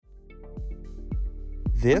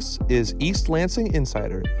This is East Lansing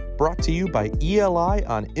Insider, brought to you by ELI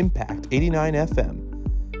on Impact 89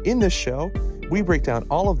 FM. In this show, we break down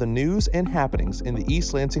all of the news and happenings in the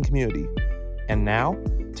East Lansing community. And now,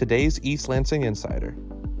 today's East Lansing Insider.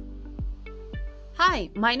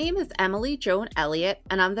 Hi, my name is Emily Joan Elliott,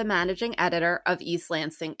 and I'm the managing editor of East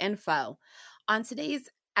Lansing Info. On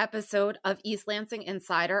today's episode of East Lansing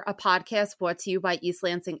Insider, a podcast brought to you by East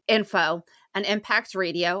Lansing Info and Impact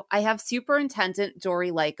Radio, I have Superintendent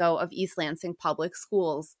Dori Leyko of East Lansing Public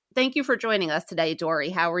Schools. Thank you for joining us today, Dori.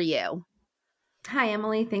 How are you? Hi,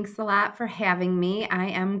 Emily. Thanks a lot for having me. I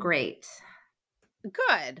am great.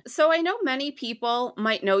 Good. So I know many people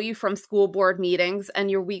might know you from school board meetings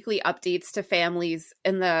and your weekly updates to families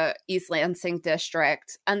in the East Lansing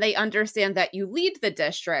district, and they understand that you lead the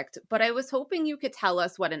district, but I was hoping you could tell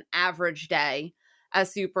us what an average day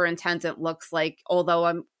as superintendent looks like, although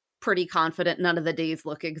I'm pretty confident none of the days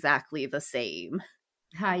look exactly the same.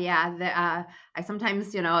 I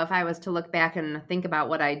sometimes, if I was to look back and think about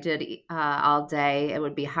what I did all day, it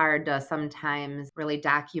would be hard to sometimes really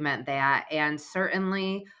document that. And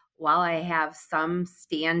certainly, while I have some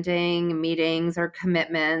standing meetings or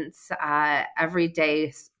commitments, every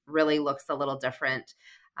day really looks a little different.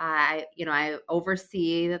 I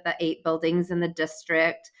oversee the 8 buildings in the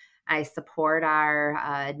district. I support our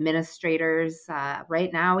administrators.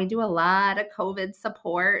 Right now, we do a lot of COVID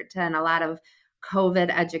support and a lot of COVID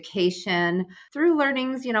education through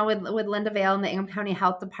learnings, with Linda Vale and the Ingham County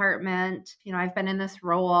Health Department. I've been in this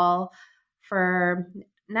role for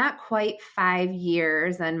not quite 5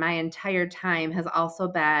 years, and my entire time has also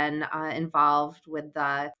been involved with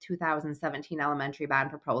the 2017 elementary bond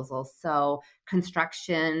proposal. So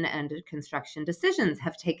construction and construction decisions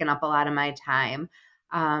have taken up a lot of my time.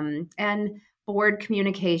 And board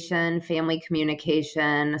communication, family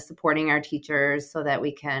communication, supporting our teachers so that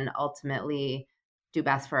we can ultimately do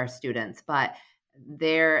best for our students. But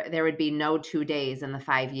there would be no 2 days in the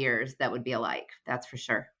 5 years that would be alike. That's for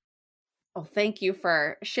sure. Well, thank you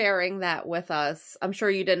for sharing that with us. I'm sure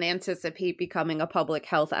you didn't anticipate becoming a public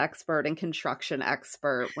health expert and construction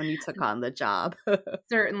expert when you took on the job.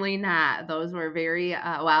 Certainly not. Those were very,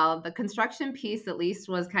 the construction piece at least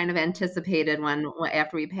was kind of anticipated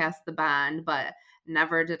after we passed the bond, but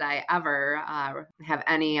never did I ever have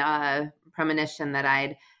any premonition that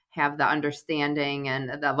I'd have the understanding and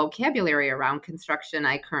the vocabulary around construction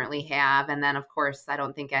I currently have. And then, of course, I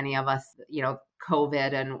don't think any of us,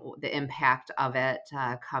 COVID and the impact of it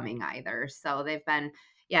coming either. So they've been,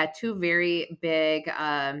 2 very big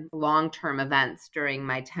long-term events during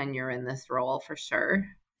my tenure in this role for sure.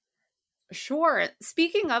 Sure.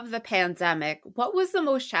 Speaking of the pandemic, what was the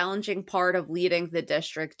most challenging part of leading the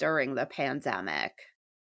district during the pandemic?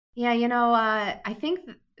 I think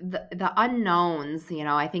the unknowns,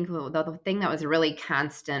 I think the thing that was really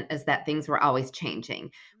constant is that things were always changing.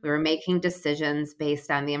 We were making decisions based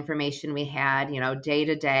on the information we had, day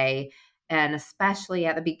to day, and especially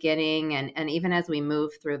at the beginning and even as we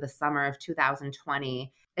moved through the summer of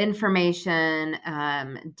 2020, information,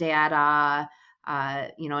 data,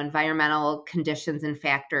 environmental conditions and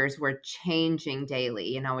factors were changing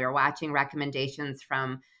daily. We were watching recommendations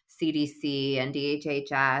from CDC and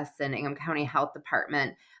DHHS and Ingham County Health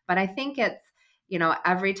Department. But I think it's,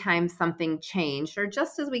 every time something changed, or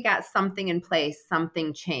just as we got something in place,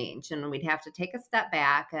 something changed. And we'd have to take a step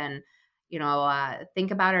back and,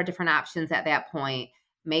 think about our different options at that point,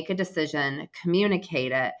 make a decision,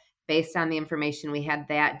 communicate it based on the information we had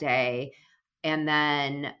that day. And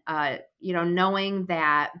then, knowing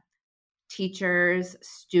that teachers,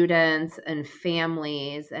 students, and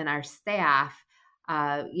families and our staff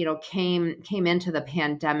came into the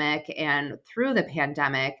pandemic and through the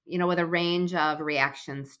pandemic, with a range of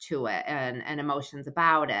reactions to it and emotions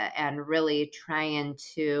about it, and really trying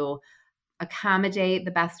to accommodate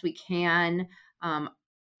the best we can,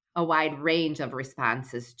 a wide range of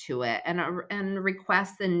responses to it and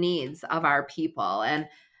requests and needs of our people. And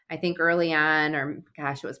I think early on,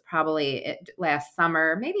 it was probably last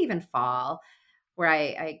summer, maybe even fall, where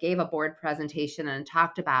I gave a board presentation and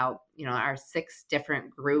talked about, our 6 different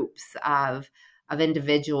groups of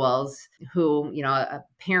individuals who,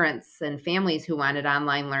 parents and families who wanted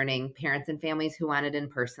online learning, parents and families who wanted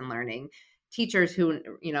in-person learning, teachers who,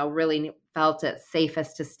 really felt it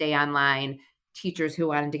safest to stay online, teachers who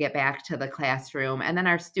wanted to get back to the classroom, and then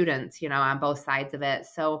our students, on both sides of it.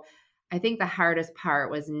 So I think the hardest part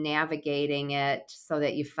was navigating it so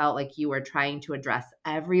that you felt like you were trying to address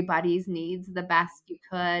everybody's needs the best you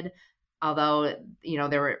could, although,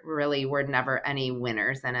 there were never any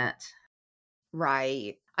winners in it.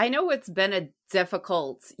 Right. I know it's been a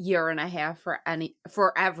difficult year and a half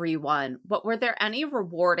for everyone, but were there any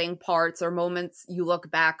rewarding parts or moments you look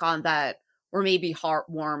back on that were maybe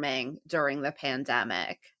heartwarming during the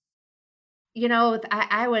pandemic?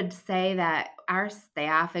 I would say that our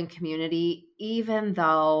staff and community, even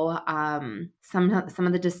though some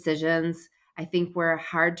of the decisions I think were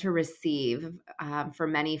hard to receive for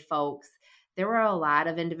many folks, there were a lot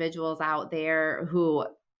of individuals out there who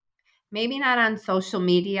maybe not on social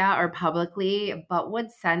media or publicly, but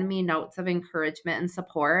would send me notes of encouragement and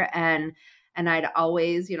support. And I'd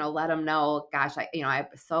always, let them know, gosh, I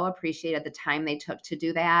so appreciated the time they took to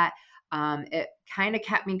do that. It kind of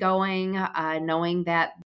kept me going, knowing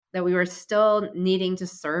that we were still needing to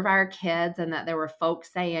serve our kids and that there were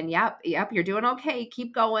folks saying, yep, you're doing okay,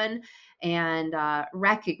 keep going. And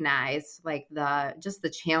recognize like just the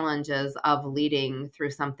challenges of leading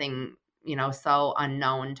through something so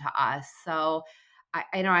unknown to us. So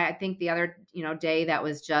I think the other, day that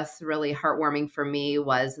was just really heartwarming for me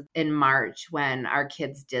was in March when our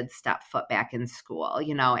kids did step foot back in school,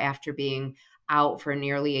 after being out for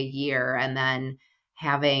nearly a year, and then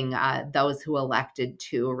having those who elected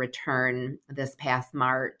to return this past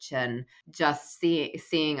March, and just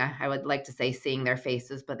seeing, I would like to say seeing their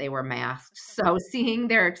faces, but they were masked. So seeing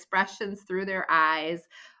their expressions through their eyes,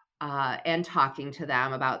 and talking to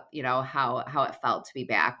them about, how it felt to be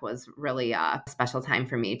back was really a special time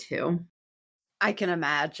for me too. I can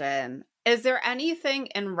imagine. Is there anything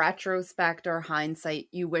in retrospect or hindsight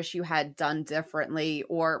you wish you had done differently?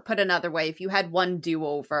 Or put another way, if you had one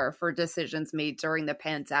do-over for decisions made during the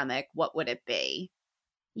pandemic, what would it be?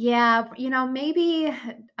 Yeah, maybe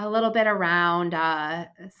a little bit around,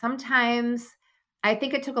 sometimes I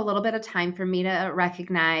think it took a little bit of time for me to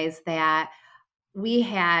recognize that we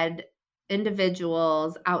had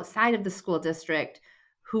individuals outside of the school district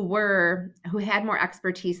who had more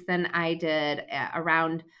expertise than I did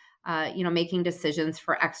around making decisions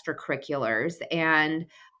for extracurriculars. And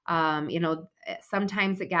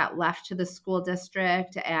sometimes it got left to the school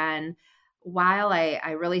district. And while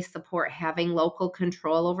I really support having local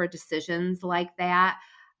control over decisions like that,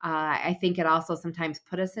 I think it also sometimes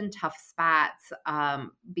put us in tough spots,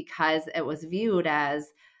 because it was viewed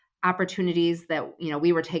as opportunities that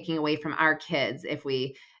we were taking away from our kids if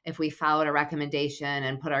we followed a recommendation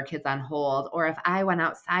and put our kids on hold, or if I went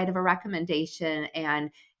outside of a recommendation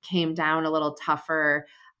and came down a little tougher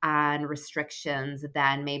on restrictions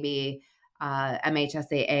than maybe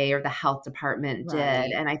MHSAA or the health department did.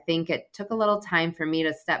 Right. And I think it took a little time for me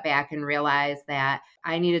to step back and realize that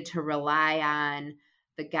I needed to rely on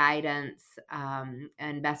the guidance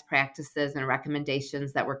and best practices and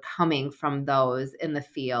recommendations that were coming from those in the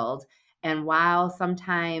field. And while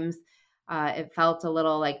sometimes it felt a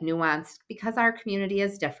little like nuanced because our community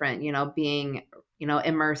is different, being,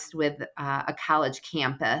 immersed with a college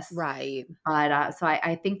campus. Right. But so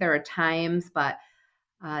I think there are times, but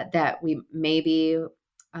that we maybe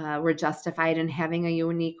were justified in having a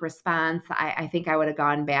unique response. I think I would have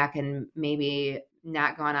gone back and maybe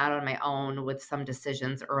not gone out on my own with some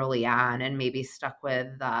decisions early on, and maybe stuck with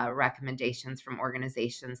recommendations from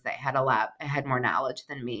organizations that had more knowledge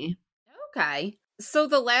than me. Okay. So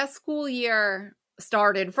the last school year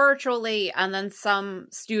started virtually, and then some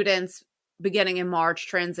students beginning in March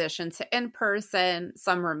transitioned to in-person,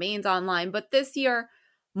 some remained online, but this year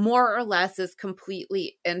more or less is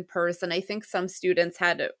completely in person. I think some students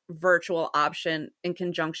had a virtual option in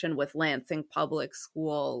conjunction with Lansing Public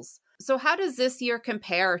Schools. So how does this year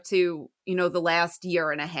compare to, the last year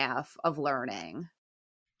and a half of learning?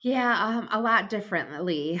 Yeah, a lot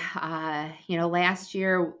differently. Last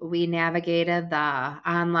year we navigated the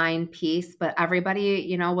online piece, but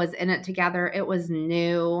everybody, was in it together. It was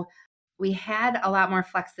new. We had a lot more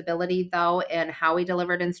flexibility, though, in how we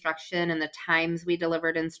delivered instruction and the times we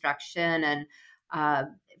delivered instruction, and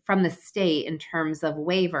from the state in terms of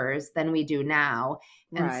waivers than we do now.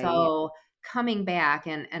 And Right. so coming back,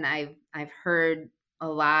 and I've heard a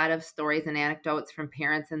lot of stories and anecdotes from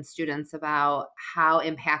parents and students about how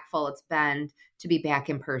impactful it's been to be back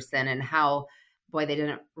in person, and how, boy, they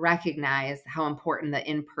didn't recognize how important the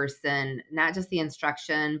in-person, not just the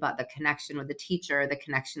instruction, but the connection with the teacher, the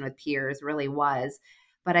connection with peers really was.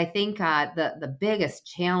 But I think the biggest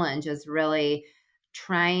challenge is really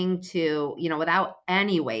trying to, without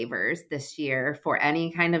any waivers this year for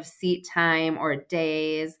any kind of seat time or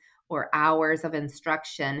days or hours of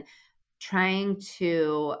instruction, trying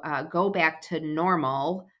to go back to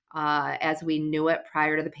normal as we knew it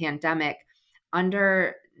prior to the pandemic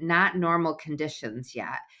under not normal conditions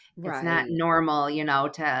yet. Right. It's not normal,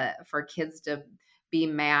 for kids to be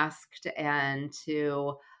masked and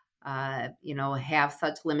to have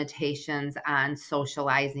such limitations on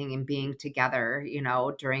socializing and being together,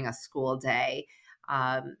 during a school day,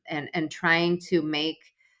 and trying to make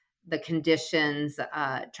the conditions,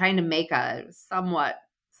 trying to make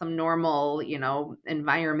some normal,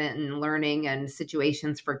 environment and learning and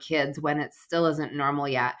situations for kids when it still isn't normal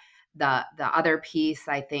yet. The other piece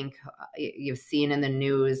I think you've seen in the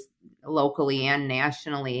news locally and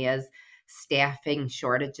nationally is staffing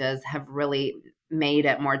shortages have really made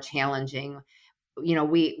it more challenging.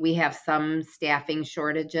 We have some staffing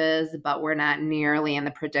shortages, but we're not nearly in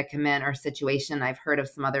the predicament or situation I've heard of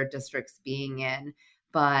some other districts being in.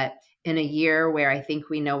 But in a year where I think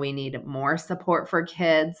we know we need more support for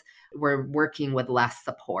kids, we're working with less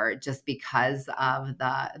support just because of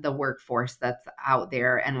the workforce that's out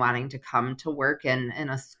there and wanting to come to work in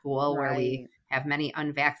a school where we have many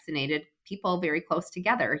unvaccinated people very close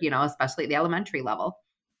together, especially at the elementary level.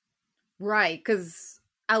 Right, because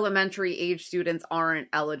elementary age students aren't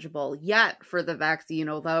eligible yet for the vaccine,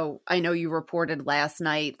 although I know you reported last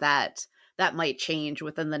night that might change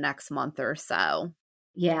within the next month or so.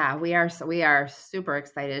 Yeah, we are super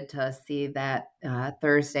excited to see that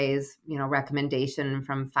Thursday's recommendation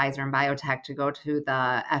from Pfizer and biotech to go to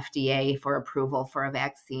the FDA for approval for a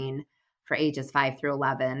vaccine for ages 5 through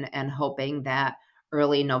 11, and hoping that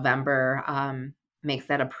early November makes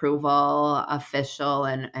that approval official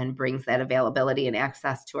and brings that availability and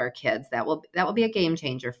access to our kids. That will be a game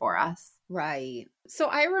changer for us. Right. So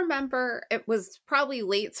I remember it was probably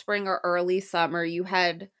late spring or early summer. You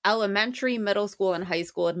had elementary, middle school, and high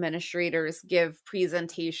school administrators give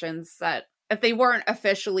presentations that, if they weren't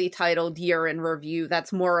officially titled Year in Review,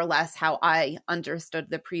 that's more or less how I understood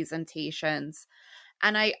the presentations.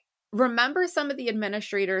 And I remember some of the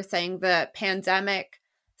administrators saying the pandemic,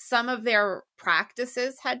 some of their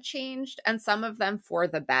practices had changed and some of them for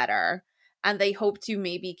the better. And they hope to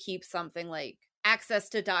maybe keep something like access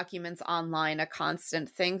to documents online a constant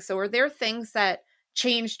thing. So are there things that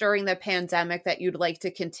changed during the pandemic that you'd like to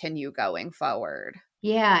continue going forward?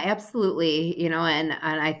 Yeah, absolutely. And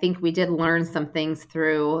I think we did learn some things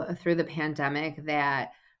through the pandemic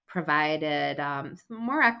that provided some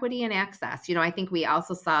more equity and access. I think we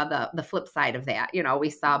also saw the flip side of that. We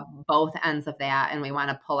saw both ends of that, and we want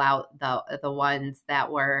to pull out the ones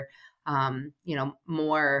that were,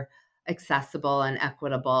 more accessible and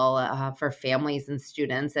equitable for families and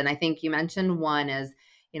students. And I think you mentioned one is,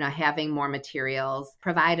 having more materials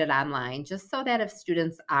provided online, just so that if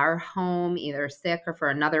students are home, either sick or for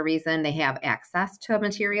another reason, they have access to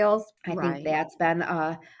materials. I think that's been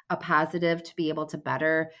a positive to be able to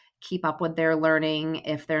better keep up with their learning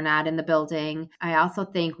if they're not in the building. I also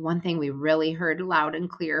think one thing we really heard loud and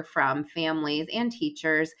clear from families and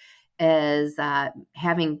teachers is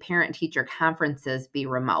having parent-teacher conferences be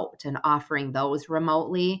remote and offering those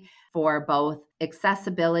remotely for both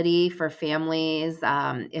accessibility for families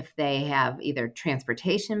if they have either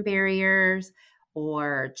transportation barriers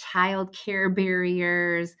or childcare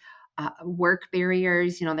barriers, work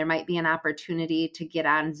barriers. There might be an opportunity to get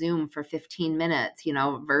on Zoom for 15 minutes,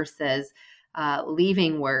 versus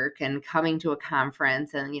leaving work and coming to a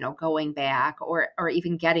conference and, going back or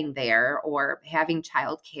even getting there or having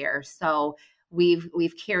childcare. So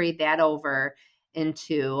we've carried that over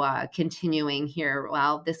into continuing here.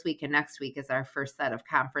 Well, this week and next week is our first set of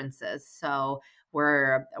conferences. So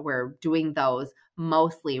we're doing those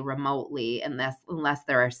mostly remotely unless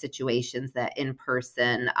there are situations that in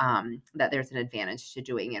person, that there's an advantage to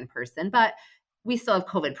doing in person. But we still have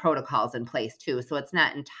COVID protocols in place too. So it's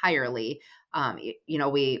not entirely,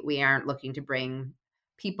 we aren't looking to bring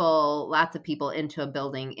lots of people into a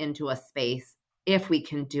building, into a space, if we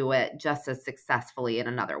can do it just as successfully in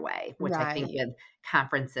another way, which I think with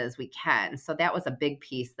conferences we can. So that was a big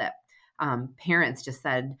piece that parents just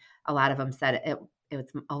said, a lot of them said it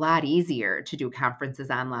was a lot easier to do conferences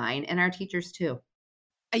online, and our teachers too.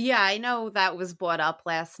 Yeah, I know that was brought up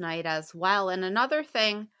last night as well. And another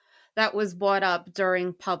thing that was brought up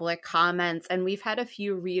during public comments, and we've had a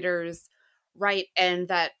few readers write in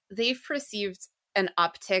that they've perceived an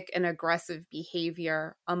uptick in aggressive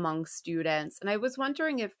behavior among students. And I was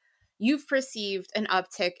wondering if you've perceived an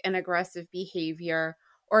uptick in aggressive behavior,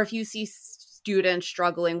 or if you see students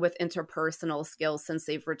struggling with interpersonal skills since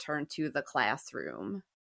they've returned to the classroom.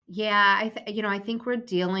 Yeah, I think we're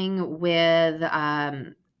dealing with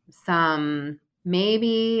some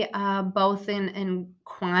maybe both in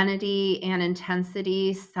quantity and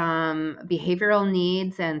intensity, some behavioral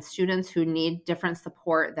needs and students who need different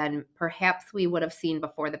support than perhaps we would have seen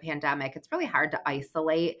before the pandemic. It's really hard to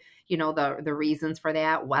isolate, the reasons for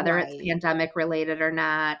that, whether it's pandemic related or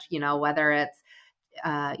not, whether it's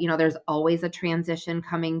There's always a transition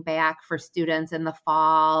coming back for students in the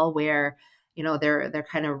fall where, they're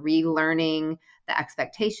kind of relearning the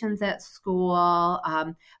expectations at school.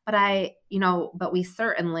 But we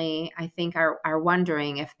certainly, I think, are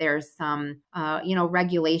wondering if there's some,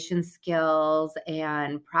 regulation skills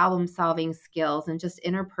and problem solving skills and just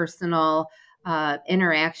interpersonal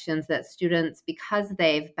interactions that students, because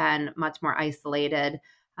they've been much more isolated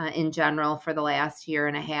in general for the last year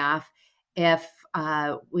and a half, if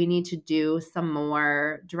we need to do some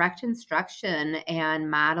more direct instruction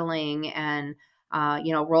and modeling and,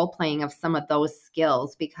 role playing of some of those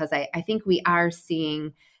skills, because I think we are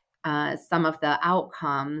seeing some of the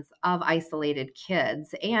outcomes of isolated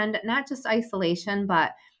kids, and not just isolation,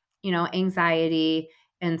 but, anxiety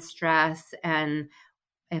and stress. And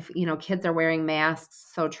if, kids are wearing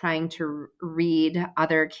masks, so trying to read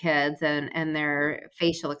other kids and their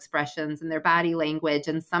facial expressions and their body language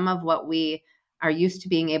and some of what we are used to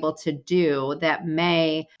being able to do that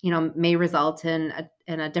may result in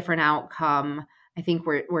a different outcome. I think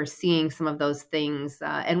we're seeing some of those things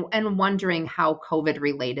and wondering how COVID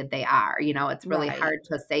related they are. It's really hard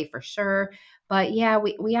to say for sure, but yeah,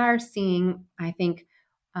 we are seeing, I think,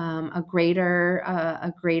 a greater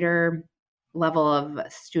level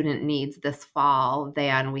of student needs this fall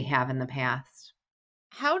than we have in the past.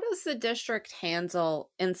 How does the district handle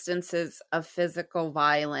instances of physical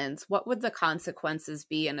violence? What would the consequences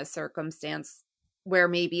be in a circumstance where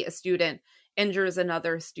maybe a student injures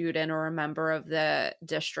another student or a member of the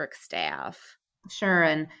district staff? Sure.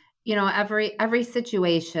 And, every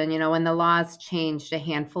situation, when the laws changed a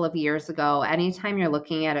handful of years ago, anytime you're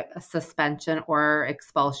looking at a suspension or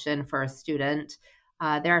expulsion for a student,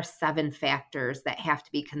 there are 7 factors that have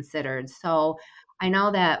to be considered. So I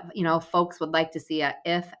know that, folks would like to see a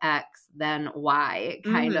if X, then Y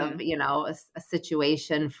kind of, a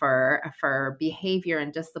situation for behavior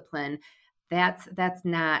and discipline. That's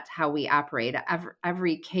not how we operate.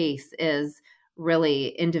 Every case is really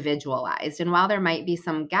individualized. And while there might be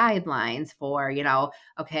some guidelines for,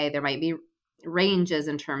 okay, there might be ranges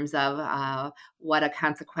in terms of what a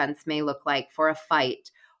consequence may look like for a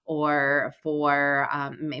fight, or for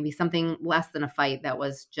maybe something less than a fight that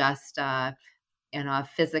was just a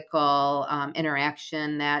physical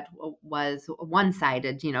interaction that was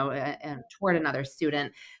one-sided, toward another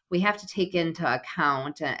student. We have to take into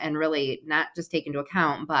account, and really not just take into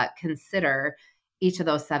account, but consider each of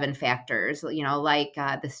those 7 factors, like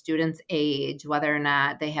the student's age, whether or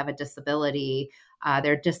not they have a disability,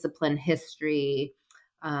 their discipline history,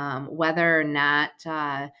 whether or not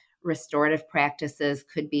restorative practices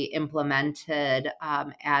could be implemented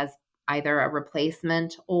as either a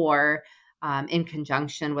replacement or in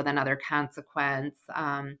conjunction with another consequence,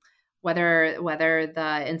 whether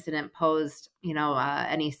the incident posed,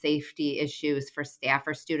 any safety issues for staff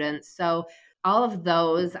or students. So all of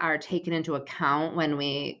those are taken into account when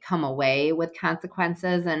we come away with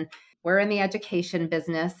consequences. And we're in the education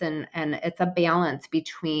business, and it's a balance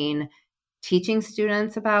between teaching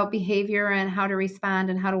students about behavior and how to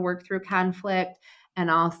respond and how to work through conflict,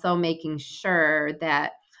 and also making sure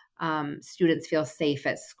that students feel safe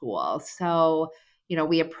at school. So,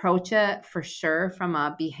 we approach it for sure from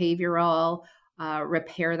a behavioral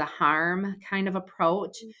repair the harm kind of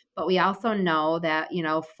approach. But we also know that,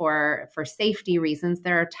 for safety reasons,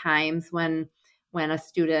 there are times when a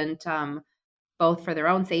student, both for their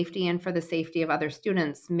own safety and for the safety of other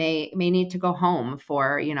students, may need to go home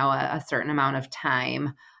for, a certain amount of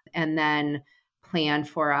time, and then plan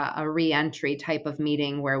for a reentry type of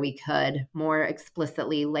meeting where we could more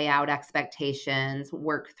explicitly lay out expectations,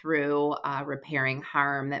 work through repairing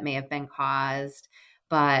harm that may have been caused.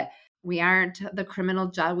 But we aren't a criminal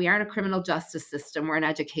justice system. We're an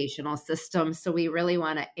educational system. So we really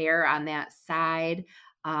want to err on that side.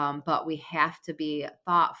 But we have to be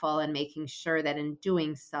thoughtful in making sure that in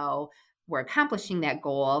doing so, we're accomplishing that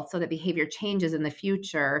goal so that behavior changes in the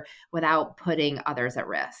future without putting others at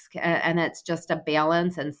risk. And it's just a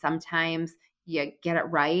balance. And sometimes you get it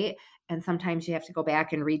right, and sometimes you have to go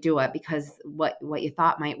back and redo it because what you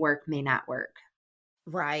thought might work may not work.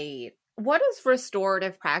 Right. What does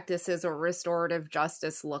restorative practices or restorative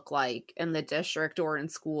justice look like in the district or in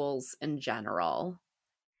schools in general?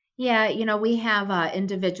 Yeah, we have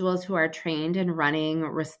individuals who are trained in running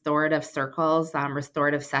restorative circles,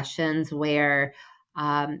 restorative sessions where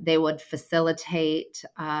they would facilitate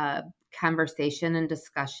conversation and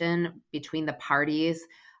discussion between the parties.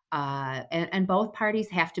 And both parties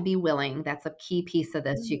have to be willing. That's a key piece of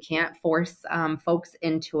this. You can't force folks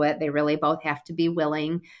into it. They really both have to be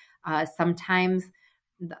willing. Sometimes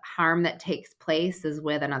the harm that takes place is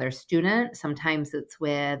with another student. Sometimes it's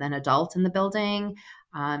with an adult in the building.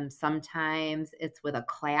 Sometimes it's with a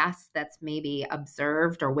class that's maybe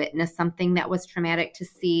observed or witnessed something that was traumatic to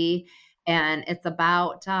see. And it's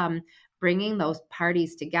about bringing those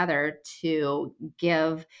parties together to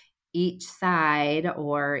give each side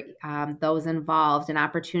or those involved an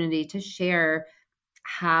opportunity to share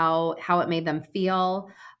how it made them feel,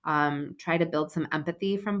 try to build some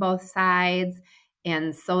empathy from both sides,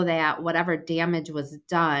 and so that whatever damage was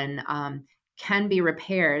done can be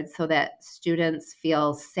repaired so that students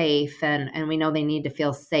feel safe. And we know they need to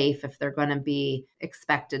feel safe if they're going to be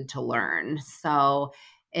expected to learn. So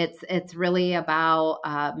it's really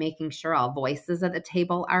about making sure all voices at the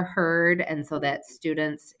table are heard, and so that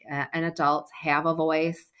students and adults have a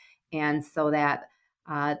voice, and so that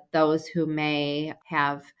those who may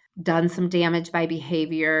have done some damage by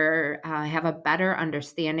behavior have a better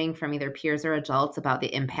understanding from either peers or adults about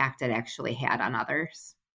the impact it actually had on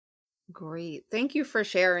others. Great. Thank you for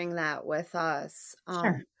sharing that with us.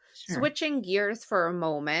 Sure. Switching gears for a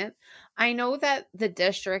moment, I know that the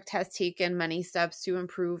district has taken many steps to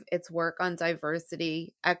improve its work on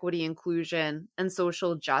diversity, equity, inclusion, and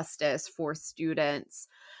social justice for students.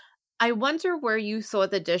 I wonder where you saw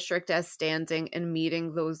the district as standing in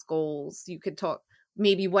meeting those goals. You could talk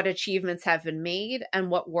maybe what achievements have been made and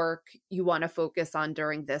what work you want to focus on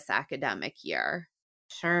during this academic year.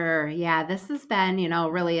 Sure. Yeah, this has been,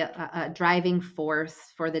 really a driving force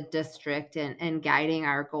for the district and guiding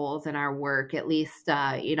our goals and our work, at least,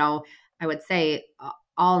 I would say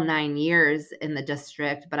all 9 years in the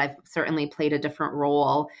district, but I've certainly played a different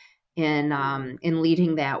role in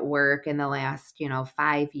leading that work in the last,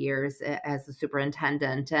 5 years as a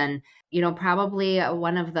superintendent. And, probably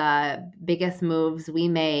one of the biggest moves we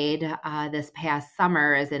made this past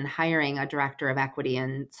summer is in hiring a director of equity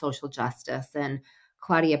and social justice. And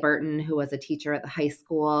Klaudia Burton, who was a teacher at the high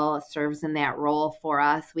school, serves in that role for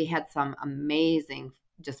us. We had some amazing,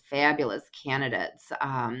 just fabulous candidates,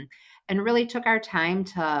 and really took our time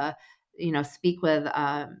to, speak with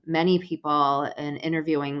many people in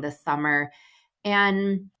interviewing this summer.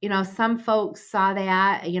 And, some folks saw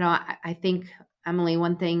that, I think, Emily,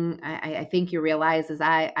 one thing I think you realize is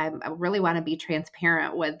I really want to be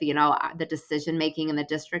transparent with, the decision-making in the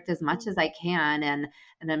district as much as I can. And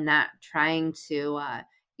I'm not trying to,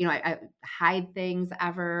 I hide things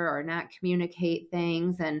ever or not communicate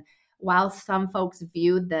things. And while some folks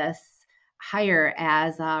viewed this hire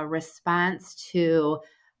as a response to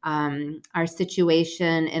our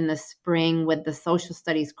situation in the spring with the social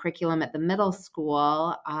studies curriculum at the middle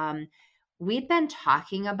school, we'd been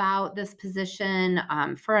talking about this position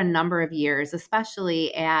for a number of years,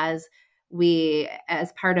 especially as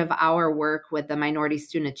part of our work with the Minority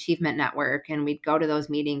Student Achievement Network, and we'd go to those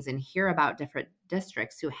meetings and hear about different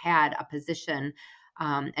districts who had a position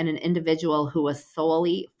and an individual who was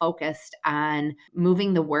solely focused on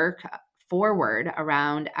moving the work forward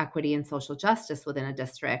around equity and social justice within a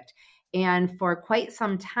district. And for quite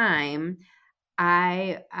some time,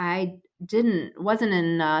 I wasn't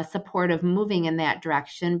in support of moving in that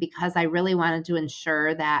direction because I really wanted to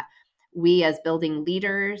ensure that we as building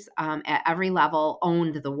leaders at every level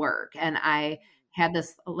owned the work. And I had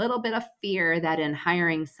this a little bit of fear that in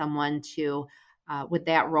hiring someone to with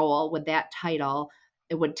that role, with that title,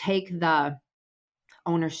 it would take the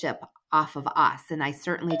ownership off of us. And I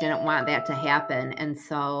certainly didn't want that to happen. And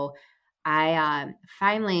so I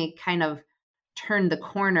finally kind of turned the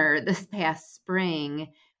corner this past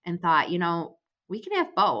spring and thought, we can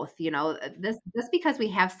have both. This because we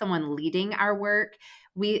have someone leading our work.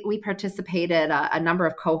 We participated a number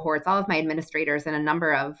of cohorts, all of my administrators and a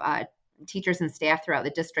number of teachers and staff throughout the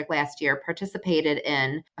district last year participated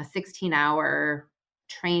in a 16-hour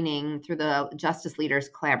training through the Justice Leaders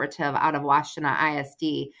Collaborative out of Washington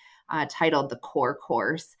ISD titled the Core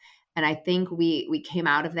Course. And I think we came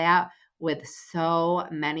out of that with so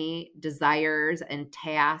many desires and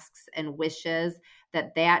tasks and wishes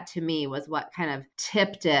that to me was what kind of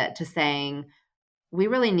tipped it to saying, we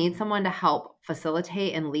really need someone to help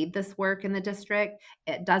facilitate and lead this work in the district.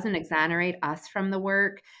 It doesn't exonerate us from the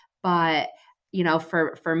work, but,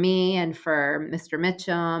 for me and for Mr.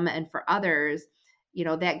 Mitchum and for others,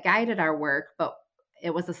 that guided our work, but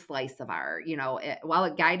it was a slice of while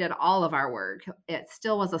it guided all of our work, it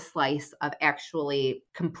still was a slice of actually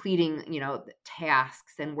completing,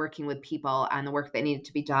 tasks and working with people on the work that needed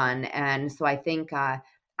to be done. And so I think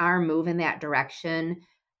our move in that direction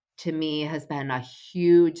to me has been a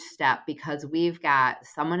huge step because we've got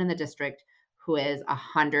someone in the district who is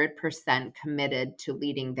 100% committed to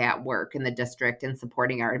leading that work in the district and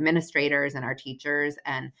supporting our administrators and our teachers.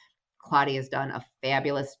 And Klaudia has done a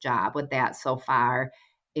fabulous job with that so far.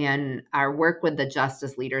 In our work with the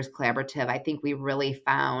Justice Leaders Collaborative, I think we really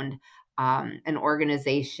found an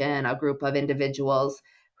organization, a group of individuals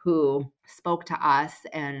who spoke to us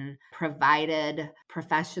and provided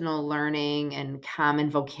professional learning and common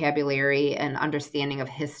vocabulary and understanding of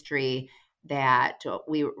history that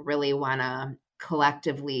we really want to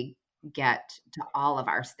collectively get to all of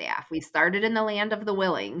our staff. We started in the land of the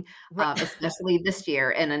willing, especially this year,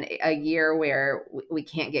 in a year where we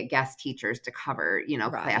can't get guest teachers to cover,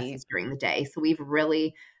 classes during the day. So we've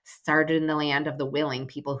really started in the land of the willing,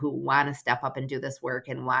 people who want to step up and do this work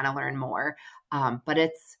and want to learn more. But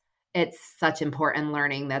it's such important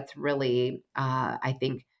learning that's really, I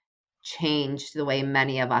think, changed the way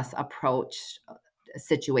many of us approach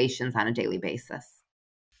situations on a daily basis.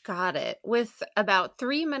 Got it. With about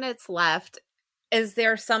 3 minutes left, is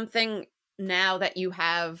there something now that you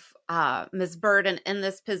have Ms. Burton in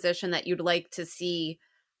this position that you'd like to see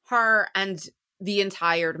her and the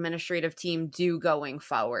entire administrative team do going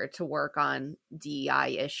forward to work on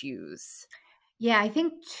DEI issues? Yeah, I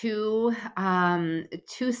think two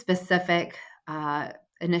specific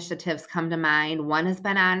initiatives come to mind. One has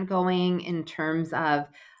been ongoing in terms of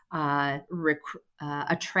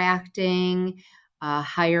attracting,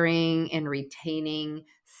 hiring, and retaining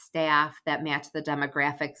staff that match the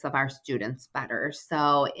demographics of our students better.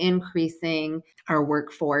 So increasing our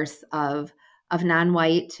workforce of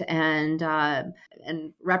non-white and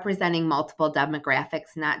representing multiple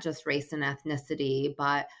demographics, not just race and ethnicity,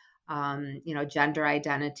 but gender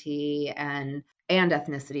identity and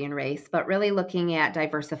ethnicity and race, but really looking at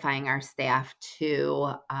diversifying our staff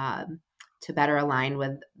to better align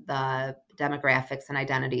with the demographics and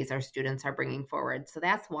identities our students are bringing forward. So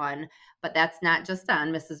that's one, but that's not just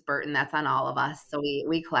on Mrs. Burton, that's on all of us. So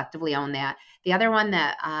we collectively own that. The other one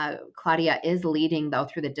that Klaudia is leading, though,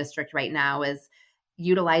 through the district right now is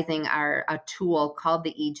utilizing a tool called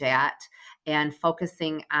the EJAT and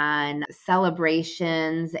focusing on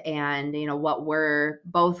celebrations and, what we're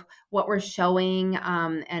showing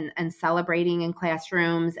and celebrating in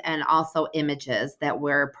classrooms, and also images that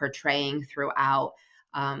we're portraying throughout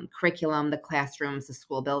curriculum, the classrooms, the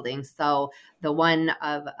school buildings. So the one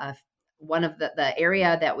of the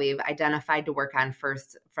area that we've identified to work on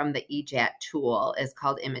first from the EJAT tool is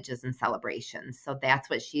called Images and Celebrations. So that's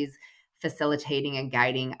what she's facilitating and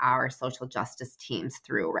guiding our social justice teams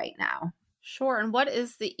through right now. Sure. And what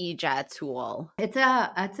is the EJAT tool? It's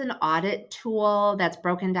an audit tool that's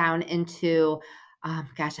broken down into, I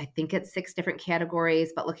think it's 6 different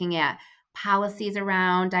categories, but looking at policies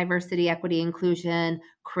around diversity, equity, inclusion,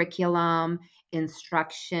 curriculum,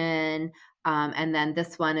 instruction, and then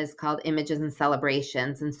this one is called Images and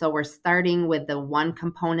Celebrations. And so we're starting with the one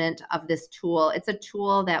component of this tool. It's a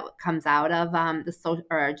tool that comes out of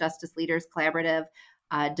the Justice Leaders Collaborative,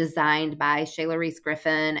 designed by Shayla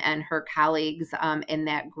Reese-Griffin and her colleagues in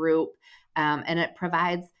that group. And it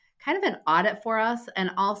provides kind of an audit for us and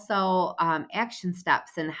also action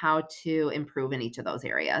steps in how to improve in each of those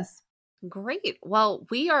areas. Great. Well,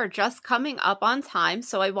 we are just coming up on time,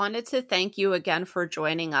 so I wanted to thank you again for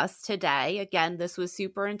joining us today. Again, this was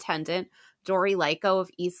Superintendent Dori Leyko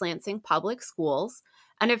of East Lansing Public Schools.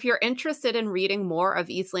 And if you're interested in reading more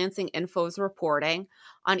of East Lansing Info's reporting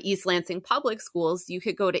on East Lansing Public Schools, you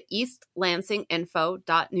could go to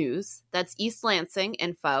eastlansinginfo.news. That's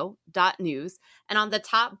eastlansinginfo.news. And on the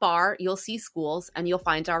top bar, you'll see schools and you'll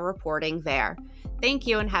find our reporting there. Thank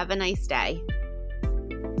you and have a nice day.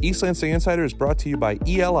 East Lansing Insider is brought to you by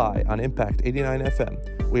ELI on Impact 89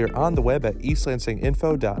 FM. We are on the web at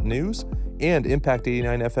eastlansinginfo.news and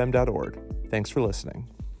impact89fm.org. Thanks for listening.